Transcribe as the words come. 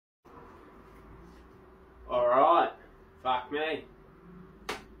Fuck me.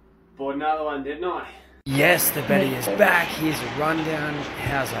 Bought another one, didn't I? Yes, the Betty is back. Here's a rundown.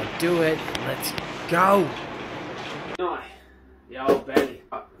 How's I do it? Let's go. The old Betty.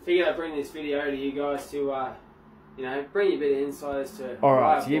 I figured I'd bring this video to you guys to, you know, bring you a bit of insight as to.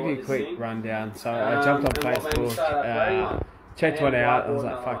 Alright, to give you a quick rundown. So I jumped on Facebook, checked one out. I was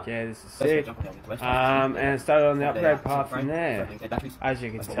like, fuck yeah, this is sick. And started on the upgrade path from there. As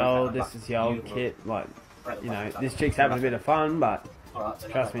you can tell, this is the old kit. Like, you know, this chick's having a bit of fun, but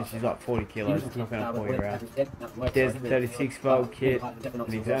trust me, she's like 40 kilos. It's not going to pull you out. There's the 36 volt kit, an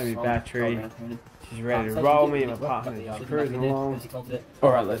Xiaomi battery. She's ready to roll. Me and my partner just cruising along.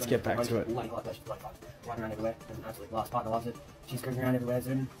 Alright, let's get back to it. Riding around everywhere, and absolutely last partner loves it. She's cruising around everywhere,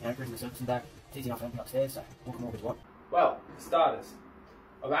 zooming, you know, cruising the surface and back. It's easy enough to empty upstairs, so walk them all as you want. Well, for starters,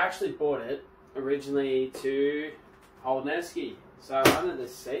 I've actually bought it originally to hold an esky. So under the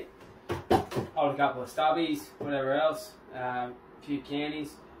seat, hold a couple of stubbies, whatever else, a few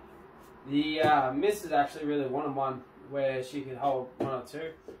candies. The missus actually really wanted one where she could hold one or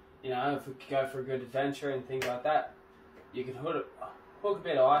two. You know, if we could go for a good adventure and things like that, you could hook a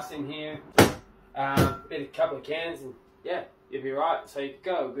bit of ice in here, a couple of cans, and yeah, you'd be right. So you could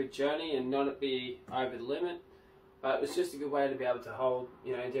go a good journey and not be over the limit. But it was just a good way to be able to hold,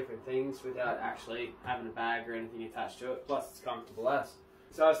 you know, different things without actually having a bag or anything attached to it. Plus, it's comfortable as.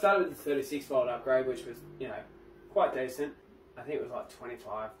 So I started with the 36 volt upgrade, which was, you know, quite decent. I think it was like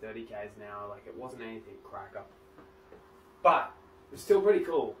 25, 30 k's an hour. Like, it wasn't anything cracker. But it was still pretty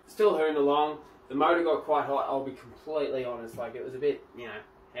cool. Still hooning along. The motor got quite hot, I'll be completely honest. Like, it was a bit, you know,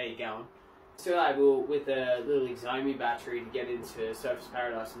 how you going? Still able, with a little Xiaomi battery, to get into Surface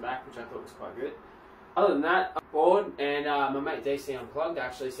Paradise and back, which I thought was quite good. Other than that, I'm bored, and my mate DC Unplugged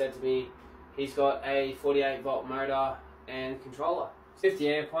actually said to me he's got a 48 volt motor and controller. 50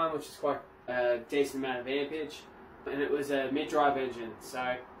 amp one, which is quite a decent amount of ampage, and it was a mid-drive engine, so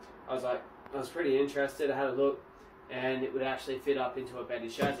I was pretty interested. I had a look, and it would actually fit up into a Betty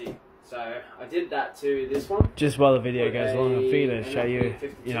chassis. So I did that to this one. Just while the video goes along, I figured to show you,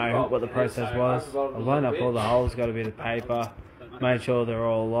 you know, what the process was. I lined up all the holes, got a bit of paper, made sure they're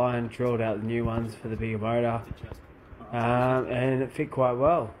all aligned, drilled out the new ones for the bigger motor, and it fit quite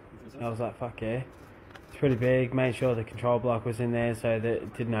well. I was like, fuck yeah. It's pretty big. Made sure the control block was in there so that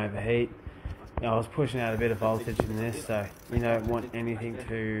it didn't overheat. I was pushing out a bit of voltage in this, so you don't want anything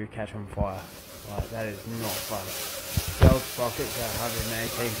to catch on fire. Like, that is not fun. The old sprockets are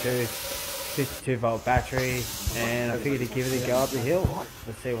 118 52 volt battery, and I figured to give it a go up the hill.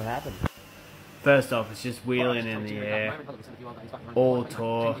 Let's see what happens. First off, it's just wheeling in the air, all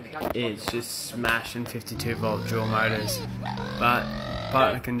torque. It's just smashing 52 volt dual motors. But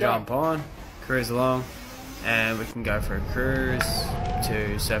partner can jump on, cruise along, and we can go for a cruise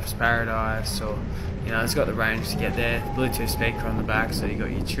to Surface Paradise, or you know, it's got the range to get there. Bluetooth speaker on the back, so you got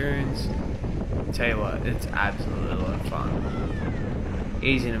your tunes. Tell you what, it's absolutely a lot of fun.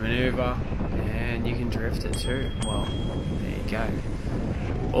 Easy to manoeuvre, and you can drift it too. Well, there you go.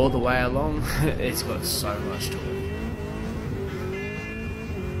 All the way along, it's got so much torque.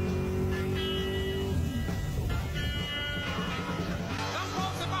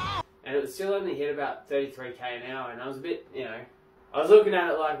 And it would still only hit about 33 k an hour, and I was a bit, you know, I was looking at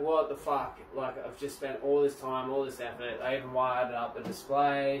it like, what the fuck? Like, I've just spent all this time, all this effort. I even wired up the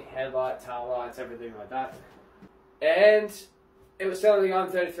display, headlight, tail lights, everything like that. And it was still only going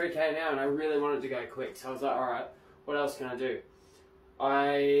 33 k an hour, and I really wanted to go quick. So I was like, alright, what else can I do?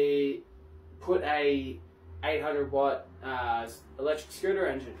 I put a 800 watt electric scooter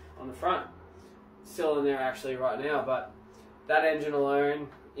engine on the front. Still in there actually right now, but that engine alone,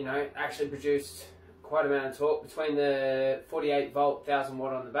 you know, actually produced quite a amount of torque between the 48 volt 1000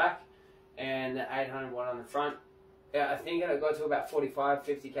 watt on the back and the 800 watt on the front. I think it got to about 45,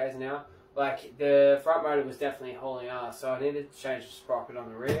 50 k's an hour. Like, the front motor was definitely hauling ass, so I needed to change the sprocket on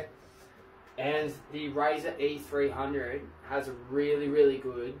the rear. And the Razor E300 has a really, really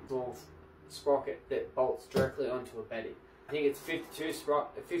good small sprocket that bolts directly onto a Betty. I think it's 52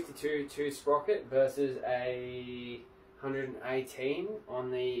 sprocket versus a 118 on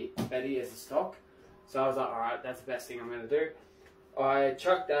the Betty as a stock. So I was like, alright, that's the best thing I'm going to do. I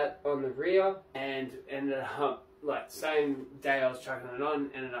chucked that on the rear and ended up, like, same day I was chucking it on,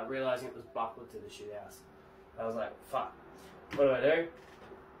 ended up realising it was buckled to the shit house. I was like, fuck, what do I do?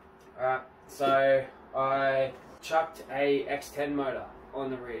 Alright, so I chucked a X10 motor on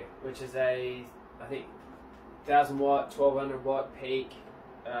the rear, which is a, I think, 1000 watt, 1200 watt peak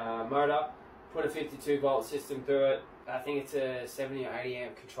motor. Put a 52 volt system through it. I think it's a 70 or 80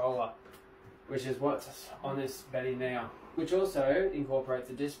 amp controller, which is what's on this Betty now. which also incorporates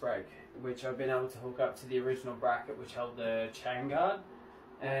a disc brake, which I've been able to hook up to the original bracket which held the chain guard,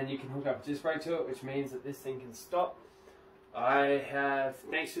 and you can hook up a disc brake to it, which means that this thing can stop. I have,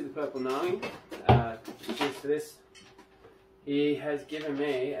 thanks to the Purple Nami, cheers to this, he has given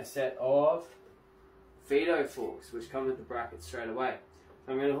me a set of Fido forks which come with the bracket straight away.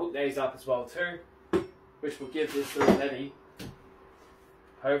 I'm going to hook these up as well too, which will give this little Betty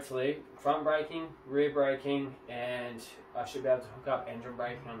hopefully front braking, rear braking, and I should be able to hook up engine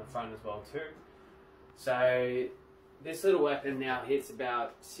braking on the front as well too. So this little weapon now hits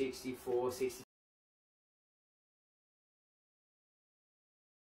about 64, 65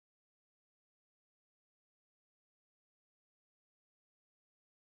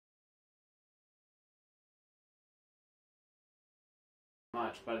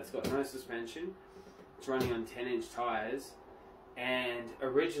 much, but it's got no suspension. It's running on 10-inch tyres, and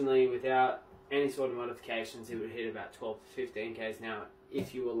originally without any sort of modifications it would hit about 12 to 15 k's an hour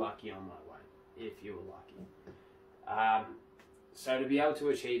if you were lucky on my way, if you were lucky. So to be able to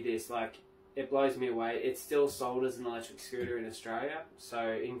achieve this, like, it blows me away. It's still sold as an electric scooter in Australia,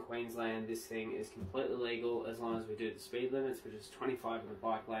 so in Queensland this thing is completely legal as long as we do the speed limits, which is 25 in the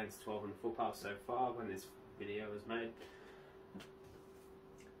bike lanes, 12 in the footpath so far when this video was made.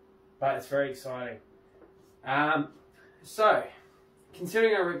 But it's very exciting. So,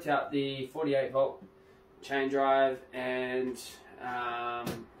 considering I ripped out the 48 volt chain drive and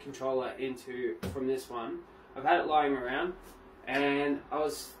controller from this one, I've had it lying around, and I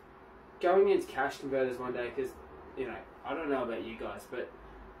was going into cash converters one day because, you know, I don't know about you guys, but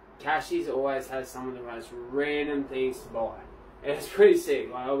Cashies always has some of the most random things to buy. And it's pretty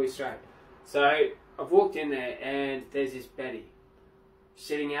sick, like, I'll be straight. So, I've walked in there and there's this Betty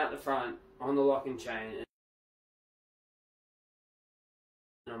sitting out the front on the lock and chain,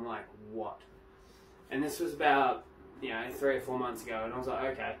 and I'm like, what? And this was about, 3 or 4 months ago, and I was like,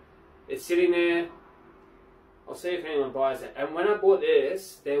 okay, it's sitting there, I'll see if anyone buys it. And when I bought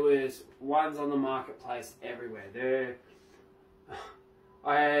this, there was ones on the marketplace everywhere.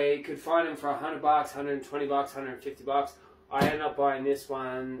 I could find them for $100, $120, $150. I ended up buying this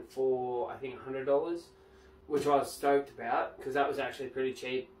one for, I think, $100, which I was stoked about because that was actually pretty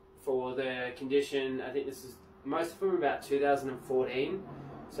cheap for the condition. I think most of them are about 2014.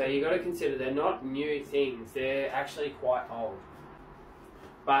 So you got to consider they're not new things, they're actually quite old.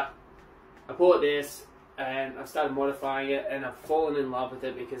 But I bought this and I started modifying it, and I've fallen in love with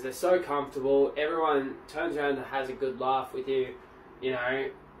it because they're so comfortable. Everyone turns around and has a good laugh with you,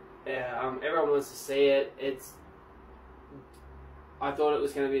 everyone wants to see it. I thought it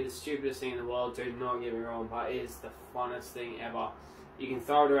was going to be the stupidest thing in the world, do not get me wrong, but it is the funnest thing ever. You can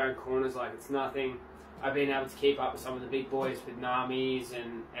throw it around corners like it's nothing. I've been able to keep up with some of the big boys with Namis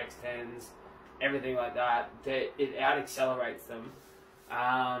and X10s, everything like that. It out-accelerates them.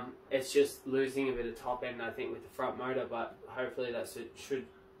 It's just losing a bit of top end, I think, with the front motor, but hopefully that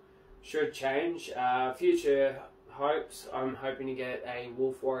should change. Future hopes, I'm hoping to get a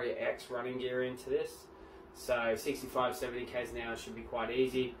Wolf Warrior X running gear into this. So 65, 70 k's an hour should be quite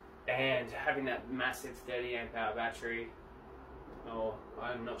easy. And having that massive 30 amp hour battery, or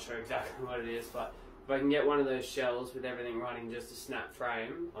I'm not sure exactly what it is, but if I can get one of those shells with everything running just a snap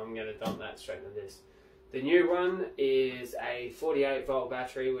frame, I'm going to dump that straight into this. The new one is a 48 volt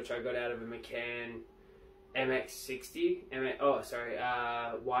battery, which I got out of a McCann MX60,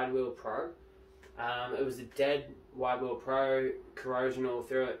 Wide Wheel Pro. It was a dead Wide Wheel Pro, corrosion all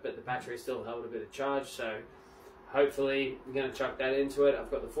through it, but the battery still held a bit of charge, so hopefully I'm going to chuck that into it.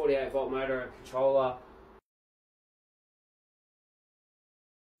 I've got the 48 volt motor and controller,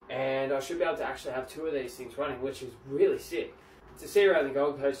 and I should be able to actually have 2 of these things running, which is really sick. To see around the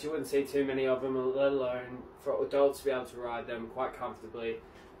Gold Coast, you wouldn't see too many of them, let alone for adults to be able to ride them quite comfortably.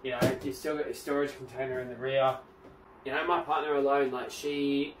 You still got your storage container in the rear. My partner alone,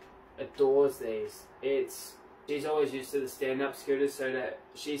 she adores these. She's always used to the stand-up scooters, so that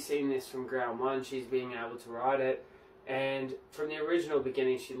she's seen this from ground one. She's being able to ride it, and from the original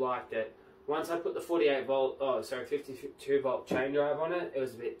beginning, she liked it. Once I put the 52 volt chain drive on it, it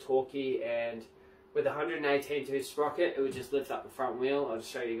was a bit torquey, and with 118.2 sprocket, it would just lift up the front wheel. I'll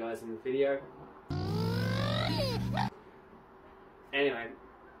just show you guys in the video. Anyway,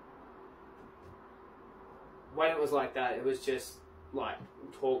 when it was like that, it was just like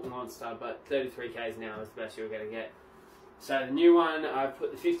torque monster, but 33 k's an hour is the best you're going to get. So the new one, I've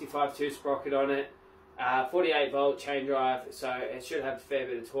put the 55.2 sprocket on it, 48 volt chain drive, so it should have a fair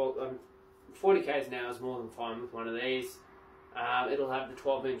bit of torque. 40 k's an hour is more than fine with one of these. It'll have the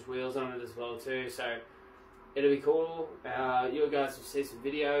 12-inch wheels on it as well too, so it'll be cool. You guys will see some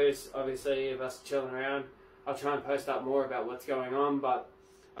videos, obviously, of us chilling around. I'll try and post up more about what's going on, but